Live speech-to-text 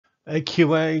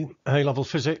AQA, A-level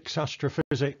physics,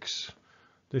 astrophysics.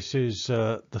 This is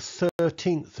the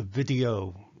 13th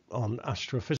video on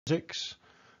astrophysics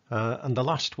and the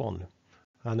last one,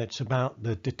 and it's about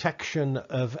the detection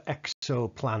of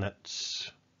exoplanets.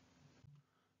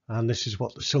 And this is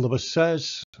what the syllabus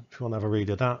says. If you want to have a read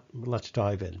of that, let's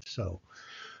dive in. So,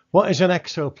 what is an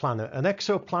exoplanet? An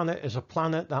exoplanet is a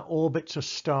planet that orbits a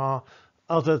star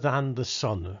other than the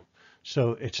Sun.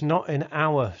 So it's not in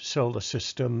our solar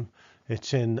system,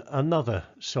 it's in another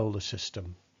solar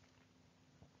system.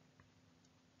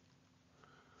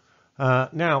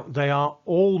 Now, they are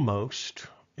almost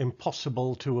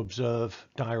impossible to observe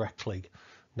directly.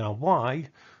 Now, why?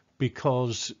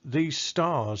 Because these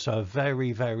stars are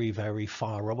very, very, very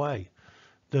far away.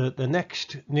 The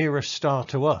next nearest star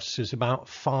to us is about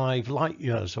 5 light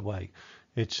years away.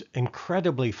 It's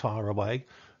incredibly far away.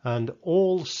 And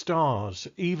all stars,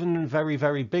 even very,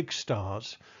 very big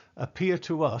stars, appear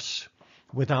to us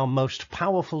with our most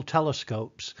powerful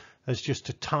telescopes as just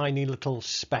a tiny little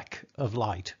speck of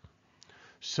light.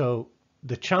 So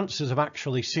the chances of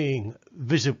actually seeing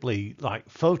visibly, like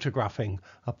photographing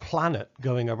a planet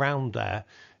going around there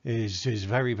is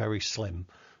very, very slim.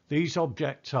 These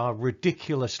objects are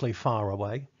ridiculously far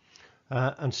away,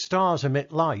 and stars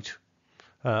emit light.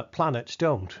 Planets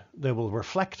don't. They will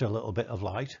reflect a little bit of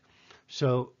light,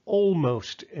 so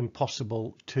almost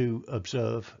impossible to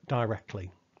observe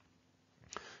directly.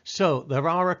 So there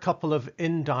are a couple of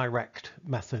indirect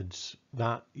methods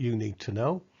that you need to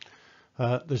know.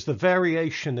 There's the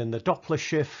variation in the Doppler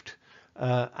shift,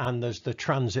 and there's the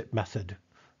transit method,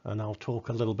 and I'll talk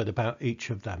a little bit about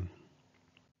each of them.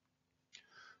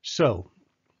 So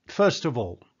first of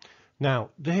all, now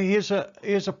here's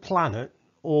a planet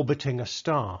orbiting a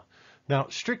star. Now,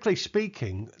 strictly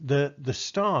speaking, the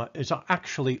star is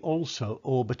actually also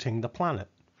orbiting the planet,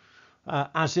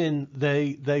 as in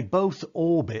they both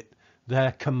orbit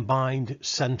their combined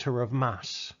center of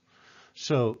mass.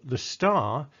 So the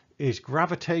star is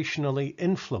gravitationally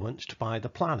influenced by the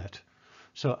planet.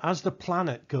 So as the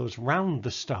planet goes round the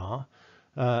star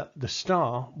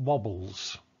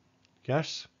wobbles.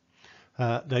 Yes?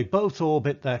 They both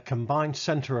orbit their combined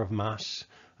center of mass,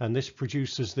 and this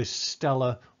produces this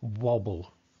stellar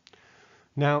wobble.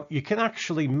 Now, you can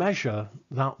actually measure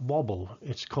that wobble.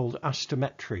 It's called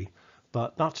astrometry,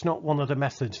 but that's not one of the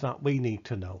methods that we need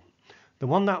to know. The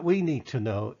one that we need to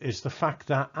know is the fact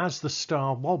that as the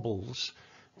star wobbles,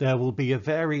 there will be a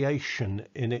variation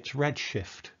in its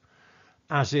redshift.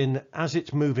 As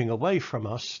it's moving away from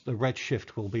us, the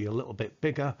redshift will be a little bit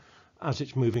bigger. As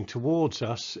it's moving towards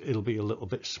us, it'll be a little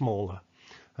bit smaller.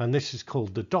 And this is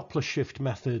called the Doppler shift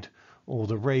method or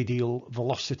the radial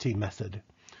velocity method.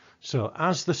 So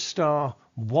as the star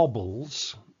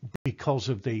wobbles because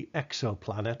of the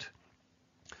exoplanet,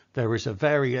 there is a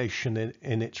variation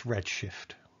in its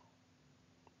redshift.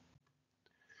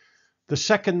 The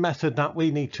second method that we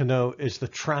need to know is the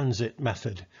transit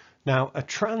method. Now, a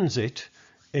transit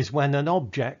is when an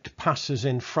object passes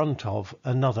in front of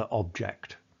another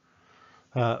object.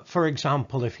 For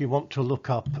example, if you want to look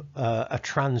up a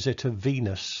transit of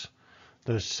Venus,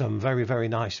 there's some very, very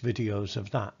nice videos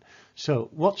of that. So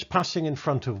what's passing in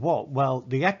front of what? Well,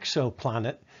 the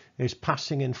exoplanet is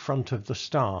passing in front of the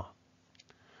star.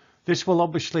 This will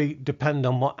obviously depend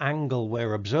on what angle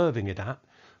we're observing it at,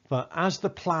 but as the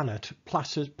planet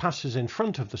passes in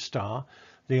front of the star,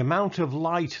 the amount of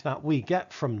light that we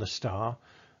get from the star,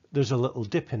 there's a little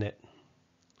dip in it.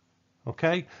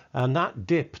 Okay, and that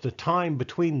dip, the time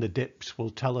between the dips, will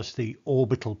tell us the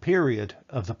orbital period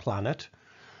of the planet,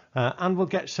 and we'll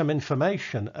get some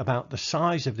information about the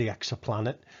size of the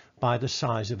exoplanet by the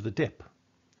size of the dip.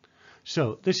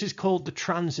 So this is called the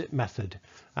transit method,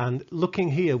 and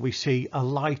looking here we see a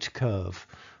light curve.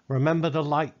 Remember the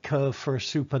light curve for a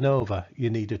supernova you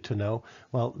needed to know?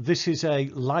 Well, this is a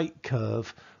light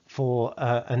curve for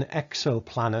an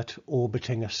exoplanet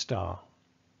orbiting a star.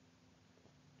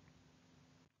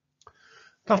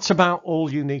 That's about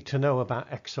all you need to know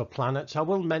about exoplanets. I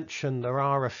will mention there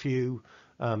are a few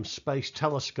space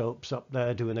telescopes up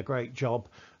there doing a great job.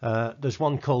 There's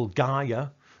one called Gaia,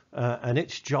 and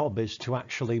its job is to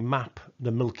actually map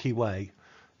the Milky Way.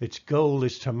 Its goal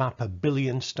is to map 1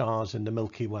 billion stars in the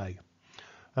Milky Way.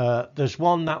 There's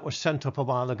one that was sent up a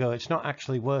while ago. It's not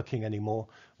actually working anymore,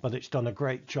 but it's done a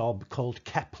great job, called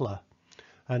Kepler.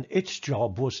 And its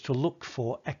job was to look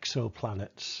for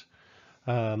exoplanets.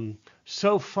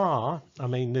 So far, I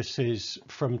mean, this is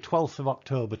from 12th of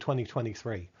October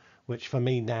 2023, which for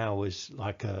me now is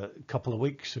like a couple of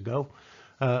weeks ago.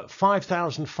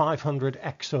 5,500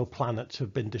 exoplanets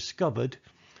have been discovered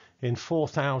in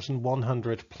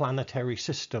 4,100 planetary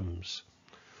systems.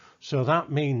 So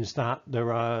that means that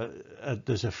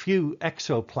there's a few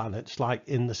exoplanets like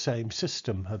in the same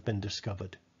system have been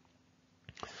discovered.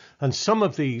 And some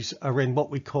of these are in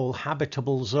what we call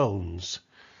habitable zones,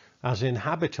 as in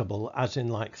habitable, as in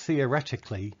like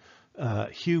theoretically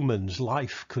humans'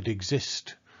 life could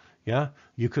exist. Yeah,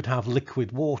 you could have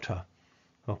liquid water.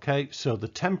 Okay, so the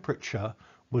temperature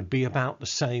would be about the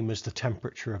same as the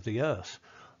temperature of the Earth.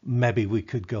 Maybe we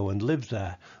could go and live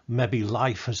there. Maybe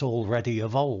life has already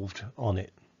evolved on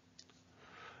it.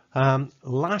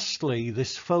 Lastly,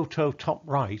 this photo top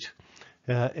right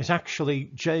is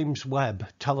actually James Webb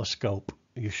telescope.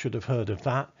 You should have heard of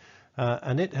that.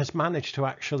 And it has managed to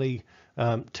actually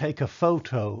take a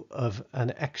photo of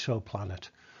an exoplanet.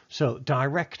 So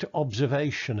direct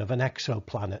observation of an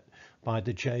exoplanet by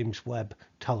the James Webb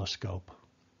telescope.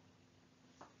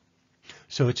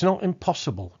 So it's not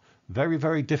impossible. Very,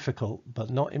 very difficult, but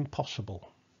not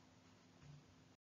impossible.